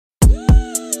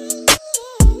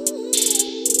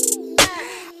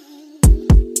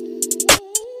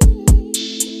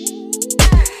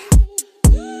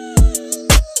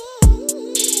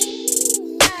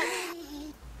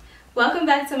Welcome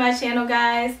back to my channel,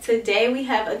 guys. Today we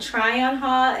have a try on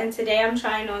haul, and today I'm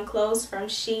trying on clothes from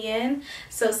SheIn,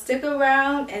 so stick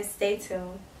around and stay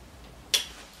tuned.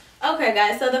 Okay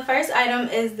guys, so the first item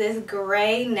is this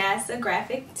gray NASA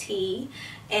graphic tee,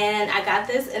 and I got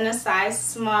this in a size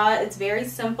small. It's very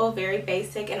simple, very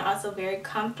basic, and also very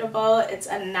comfortable. It's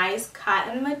a nice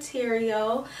cotton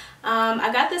material.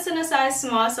 I got this in a size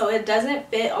small, so it doesn't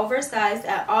fit oversized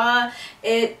at all.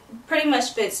 It pretty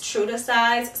much fits true to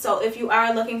size. So if you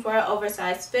are looking for an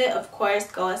oversized fit, of course,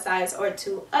 go a size or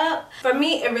two up. For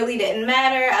me, it really didn't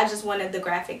matter. I just wanted the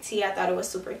graphic tee. I thought it was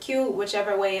super cute.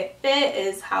 Whichever way it fit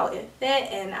is how it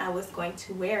fit, and I was going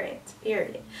to wear it,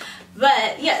 period.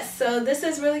 But yes, so this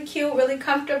is really cute, really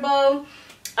comfortable.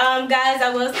 Guys,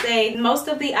 I will say most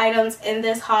of the items in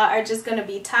this haul are just going to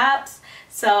be tops.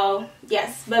 So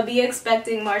yes, but be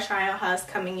expecting more try on hauls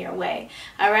coming your way.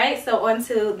 Alright, so on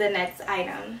to the next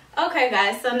item. Okay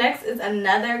guys, so next is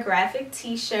another graphic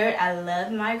t-shirt. I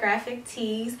love my graphic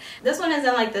tees. This one is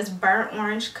in like this burnt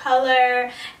orange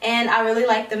color, and I really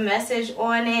like the message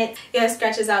on it. Yeah, it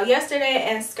scratches out yesterday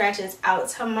and scratches out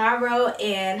tomorrow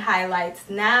and highlights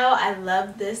now. I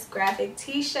love this graphic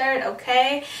t-shirt,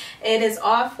 okay? It is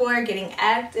all for getting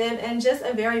active and just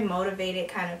a very motivated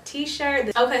kind of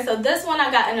t-shirt. Okay, so this one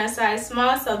I got in a size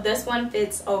small, so this one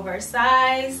fits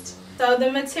oversized. So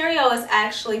the material is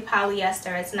actually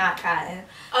polyester, it's not cotton.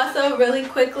 Also, really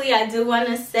quickly, I do want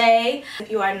to say,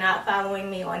 if you are not following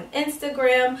me on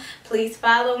Instagram, please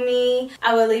follow me.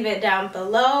 I will leave it down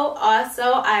below. Also,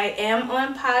 I am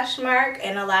on Poshmark,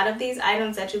 and a lot of these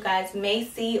items that you guys may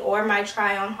see or my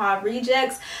try on haul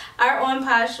rejects are on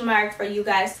Poshmark for you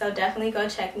guys, so definitely go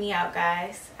check me out,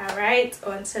 guys. Alright,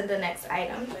 on to the next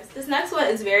item. This next one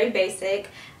is very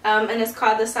basic, and it's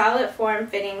called the Solid Form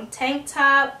Fitting Tank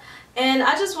Top. And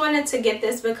I just wanted to get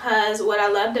this because what I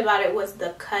loved about it was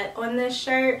the cut on this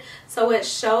shirt. So it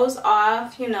shows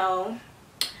off, you know,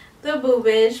 the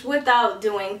boobage without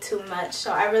doing too much.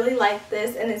 So I really like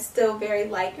this, and it's still very,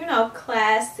 like, you know,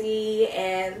 classy,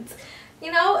 and you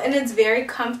know, and it's very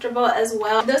comfortable as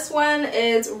well. This one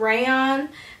is rayon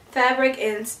fabric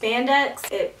and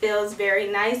spandex. It feels very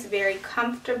nice, very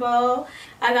comfortable.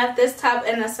 I got this top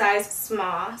in a size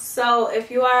small, so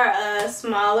if you are a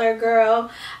smaller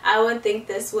girl, I would think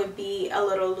this would be a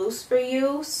little loose for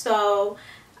you. So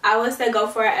I would say go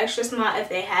for an extra small if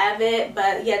they have it.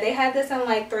 But yeah, they had this in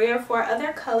like 3 or 4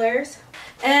 other colors,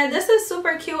 and this is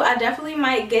super cute. I definitely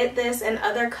might get this in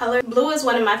other colors. Blue is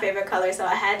one of my favorite colors, so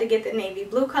I had to get the navy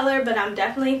blue color, but I'm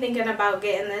definitely thinking about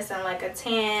getting this in like a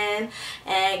tan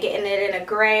and getting it in a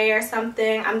gray or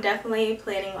something. I'm definitely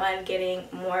planning on getting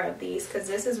more of these because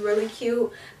this is really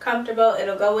cute, comfortable.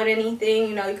 It'll go with anything,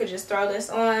 you know, you could just throw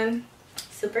this on.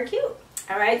 Super cute.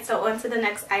 Alright, so on to the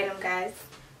next item, guys.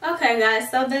 Okay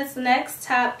guys, so this next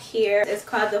top here is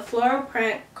called the Floral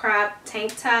Print Crop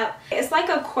Tank Top. It's like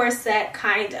a corset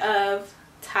kind of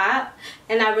top,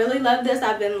 and I really love this.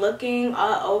 I've been looking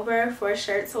all over for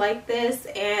shirts like this,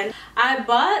 and I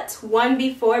bought one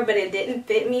before, but it didn't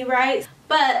fit me right.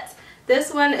 But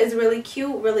this one is really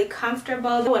cute, really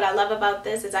comfortable. What I love about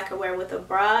this is I could wear it with a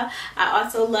bra. I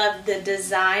also love the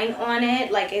design on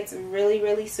it. Like, it's really,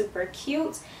 really super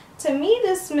cute. To me,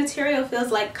 this material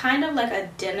feels like kind of like a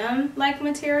denim-like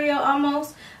material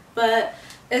almost, but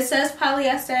it says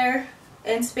polyester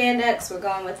and spandex. We're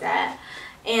going with that.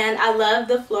 And I love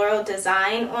the floral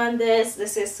design on this.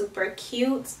 This is super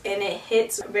cute, and it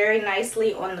hits very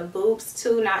nicely on the boobs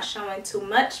too. Not showing too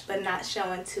much, but not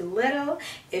showing too little,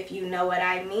 if you know what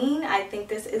I mean. I think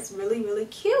this is really, really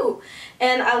cute.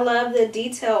 And I love the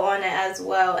detail on it as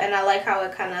well. And I like how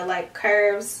it kind of like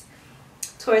curves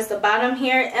towards the bottom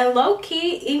here. And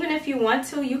low-key, even if you want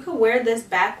to, you could wear this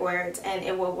backwards and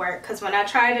it will work, because when I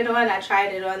tried it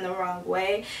on the wrong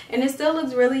way, and it still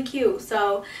looks really cute.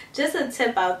 So just a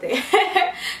tip out there.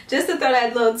 Just to throw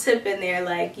that little tip in there,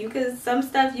 like, you could, some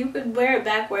stuff you could wear it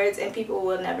backwards and people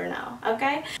will never know.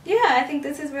 Okay, yeah, I think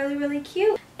this is really, really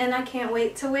cute, and I can't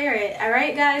wait to wear it.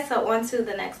 Alright guys, so on to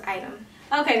the next item.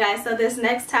 Okay guys, so this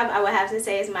next top I would have to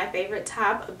say is my favorite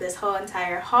top of this whole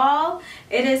entire haul.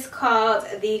 It is called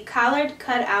the Collared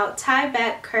Cutout Tie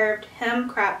Back Curved Hem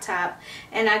Crop Top,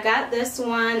 and I got this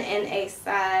one in a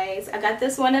size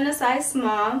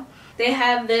small. They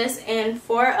have this in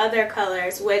 4 other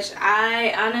colors, which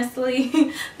I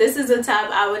honestly, this is a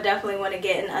top I would definitely want to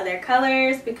get in other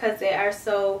colors because they are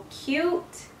so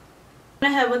cute.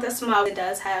 Ahead with a small, it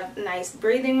does have nice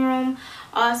breathing room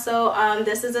Also,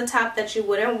 this is a top that you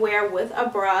wouldn't wear with a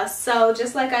bra. So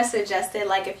just like I suggested,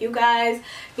 like if you guys,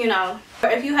 you know,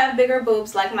 if you have bigger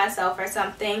boobs like myself or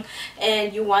something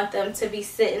and you want them to be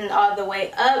sitting all the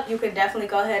way up, you can definitely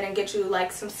go ahead and get you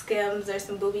like some Skims or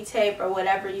some booby tape or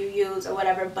whatever you use or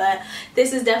whatever. But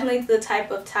this is definitely the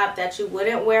type of top that you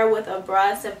wouldn't wear with a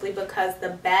bra, simply because the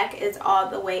back is all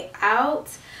the way out.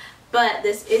 But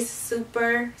this is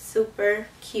super, super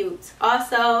cute.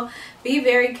 Also, be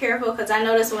very careful, because I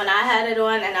noticed when I had it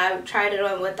on and I tried it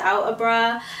on without a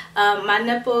bra, my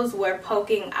nipples were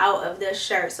poking out of this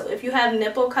shirt. So if you have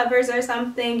nipple covers or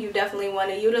something, you definitely want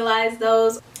to utilize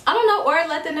those. I don't know, or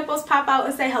let the nipples pop out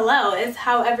and say hello. It's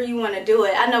however you want to do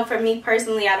it. I know for me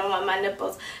personally, I don't want my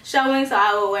nipples showing, so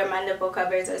I will wear my nipple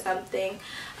covers or something.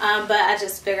 But I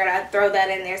just figured I'd throw that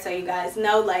in there so you guys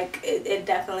know, like, it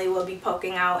definitely will be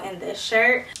poking out in this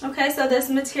shirt. Okay, so this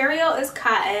material is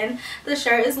cotton. The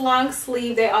shirt is long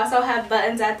sleeve. They also have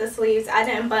buttons at the sleeves. I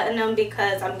didn't button them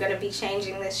because I'm going to be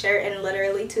changing this shirt in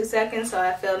literally 2 seconds, so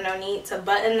I feel no need to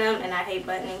button them, and I hate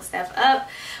buttoning stuff up.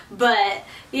 But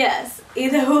yes,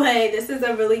 either way, this is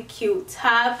a really cute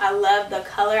top. I love the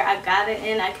color I got it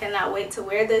in. I cannot wait to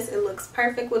wear this. It looks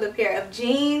perfect with a pair of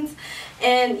jeans.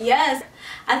 And yes,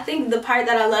 I think the part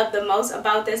that I love the most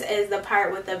about this is the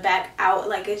part with the back out.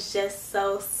 Like, it's just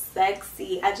so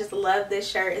sexy. I just love this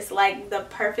shirt. It's like the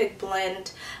perfect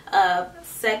blend of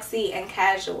sexy and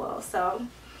casual. So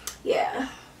yeah,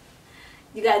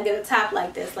 you gotta get a top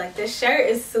like this. Like, this shirt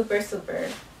is super, super.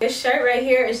 This shirt right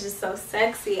here is just so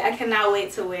sexy. I cannot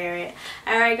wait to wear it.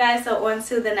 Alright guys, so on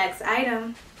to the next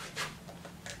item.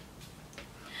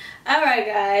 Alright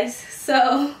guys,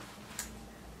 so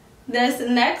this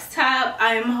next top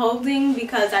I'm holding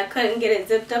because I couldn't get it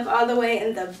zipped up all the way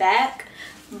in the back.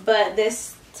 But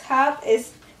this top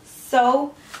is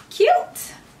so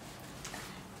cute.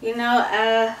 You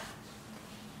know,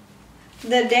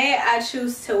 the day I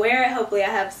choose to wear it, hopefully I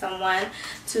have someone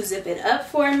to zip it up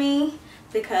for me,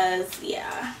 because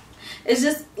yeah, it's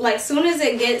just like soon as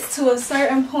it gets to a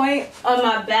certain point on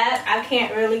my back, I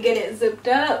can't really get it zipped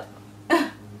up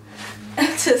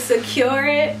to secure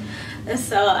it, and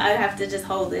so I have to just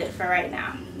hold it for right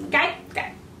now.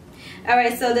 Okay.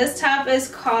 Alright, so this top is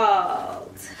called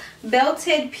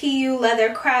Belted PU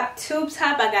Leather Crop Tube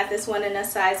Top. I got this one in a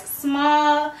size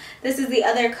small. This is the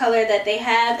other color that they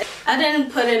have. I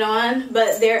didn't put it on,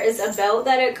 but there is a belt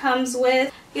that it comes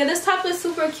with. Yeah, this top is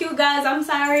super cute, guys. I'm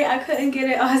sorry I couldn't get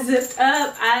it all zipped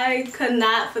up. I could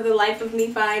not for the life of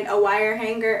me find a wire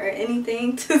hanger or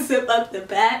anything to zip up the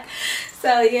back.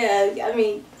 So yeah, I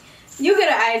mean, you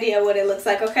get an idea what it looks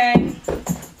like, okay?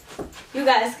 You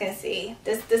guys can see.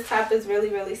 This top is really,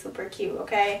 really super cute,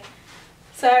 okay?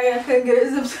 Sorry I couldn't get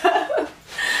it zipped up.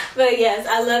 But yes,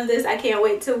 I love this. I can't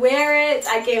wait to wear it.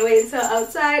 I can't wait until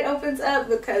outside opens up,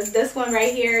 because this one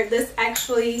right here, this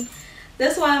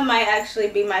one might actually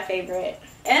be my favorite.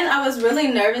 And I was really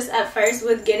nervous at first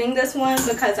with getting this one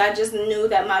because I just knew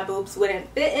that my boobs wouldn't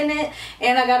fit in it,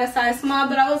 and I got a size small,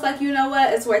 but I was like, you know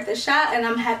what, it's worth a shot, and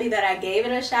I'm happy that I gave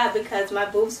it a shot because my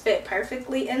boobs fit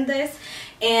perfectly in this,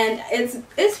 and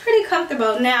it's pretty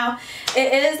comfortable. Now,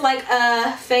 it is like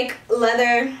a fake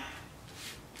leather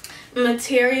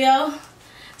material,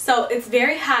 so it's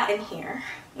very hot in here,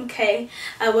 okay?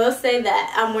 I will say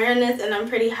that I'm wearing this and I'm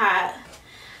pretty hot,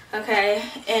 okay?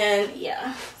 And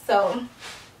yeah, so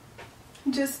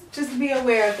just be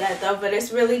aware of that though. But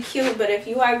it's really cute. But if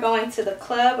you are going to the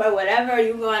club or whatever,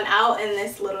 you're going out in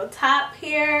this little top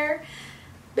here,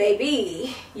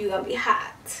 baby, you're gonna be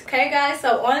hot. Okay guys,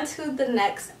 so on to the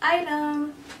next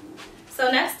item. So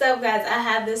next up, guys, I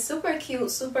have this super cute,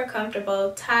 super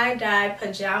comfortable tie-dye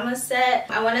pajama set.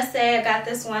 I want to say I got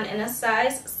this one in a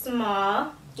size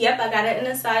small. Yep, I got it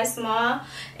in a size small,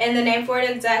 and the name for it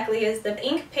exactly is the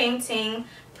Ink Painting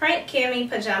Print Cami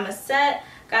Pajama Set.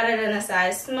 Got it in a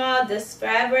size small. This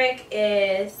fabric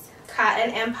is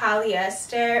cotton and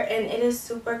polyester, and it is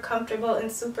super comfortable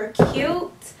and super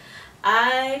cute.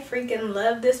 I freaking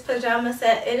love this pajama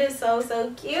set. It is so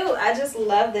cute. I just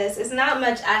love this. It's not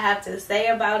much I have to say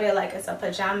about it, like it's a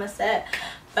pajama set,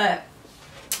 but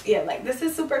yeah, like this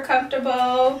is super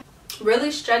comfortable,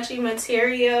 really stretchy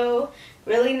material,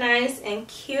 really nice and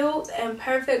cute, and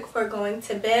perfect for going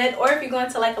to bed, or if you're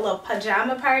going to like a little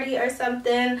pajama party or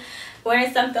something.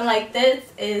 Wearing something like this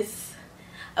is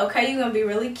okay. You're gonna be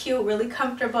really cute, really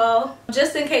comfortable.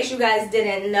 Just in case you guys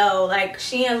didn't know, like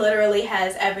SheIn literally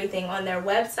has everything on their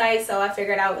website, so I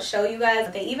figured I would show you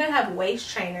guys. They even have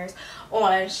waist trainers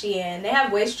on SheIn. They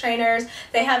have waist trainers,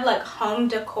 they have like home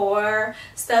decor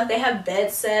stuff, they have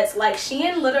bed sets. Like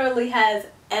SheIn literally has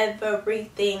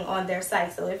everything on their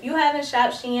site. So if you haven't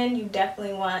shopped SheIn, you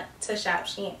definitely want to shop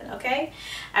SheIn, okay?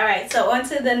 Alright, so on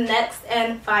to the next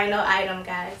and final item,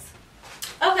 guys.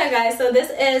 Okay guys, so this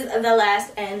is the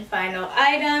last and final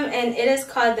item, and it is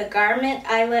called the Garment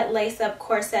Eyelet Lace-Up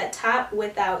Corset Top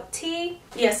without T.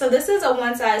 Yeah, so this is a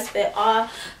one-size-fit-all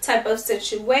type of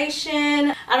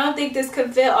situation. I don't think this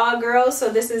could fit all girls,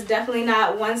 so this is definitely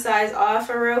not one size all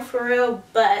for real,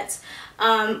 but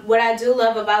what I do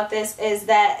love about this is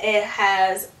that it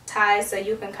has ties, so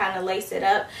you can kind of lace it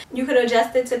up. You could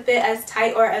adjust it to fit as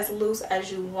tight or as loose as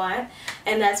you want,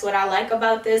 and that's what I like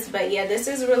about this. But yeah, this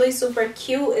is really super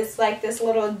cute. It's like this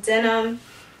little denim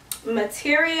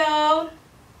material.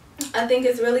 I think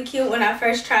it's really cute. When I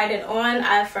first tried it on,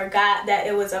 I forgot that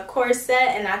it was a corset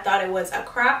and I thought it was a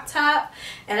crop top,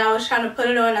 and I was trying to put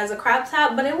it on as a crop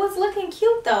top, but it was looking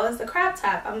cute though. It's a crop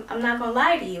top. I'm not gonna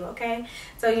lie to you, okay?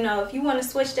 So you know, if you want to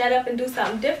switch that up and do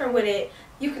something different with it,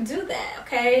 you could do that,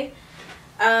 okay?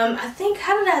 I think,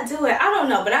 how did I do it? I don't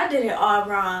know, but I did it all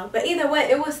wrong. But either way,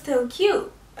 it was still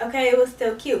cute, okay? It was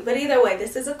still cute. But either way,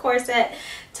 this is a corset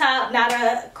top, not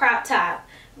a crop top.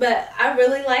 But I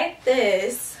really like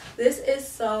this. This is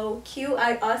so cute.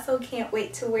 I also can't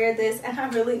wait to wear this, and I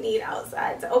really need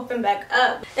outside to open back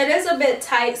up. It is a bit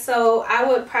tight, so I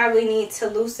would probably need to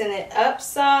loosen it up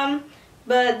some.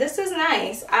 But this is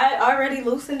nice. I already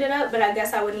loosened it up, but I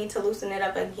guess I would need to loosen it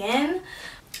up again.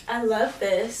 I love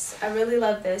this. I really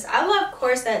love this. I love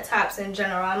corset tops in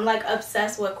general. I'm like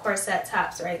obsessed with corset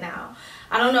tops right now.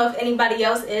 I don't know if anybody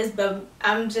else is, but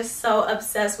I'm just so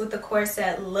obsessed with the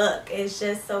corset look. It's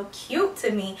just so cute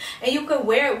to me. And you could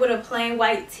wear it with a plain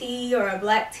white tee or a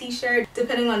black t-shirt,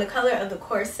 depending on the color of the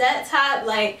corset top.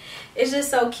 Like, it's just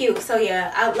so cute. So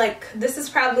yeah, I like, this is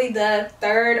probably the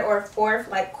third or fourth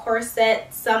like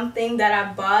corset something that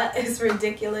I bought. It's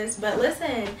ridiculous, but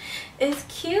listen, it's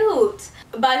cute.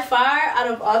 By far,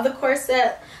 out of all the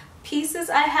corset pieces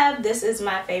I have, this is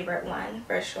my favorite one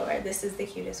for sure. This is the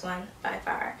cutest one by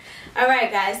far.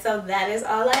 Alright guys, so that is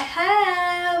all I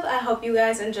have. I hope you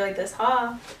guys enjoyed this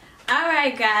haul.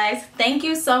 Alright guys, thank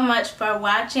you so much for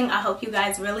watching. I hope you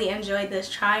guys really enjoyed this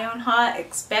try on haul.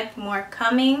 Expect more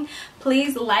coming.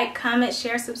 Please like, comment,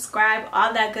 share, subscribe,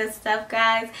 all that good stuff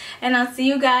guys, and I'll see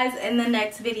you guys in the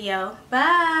next video.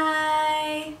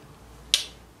 Bye.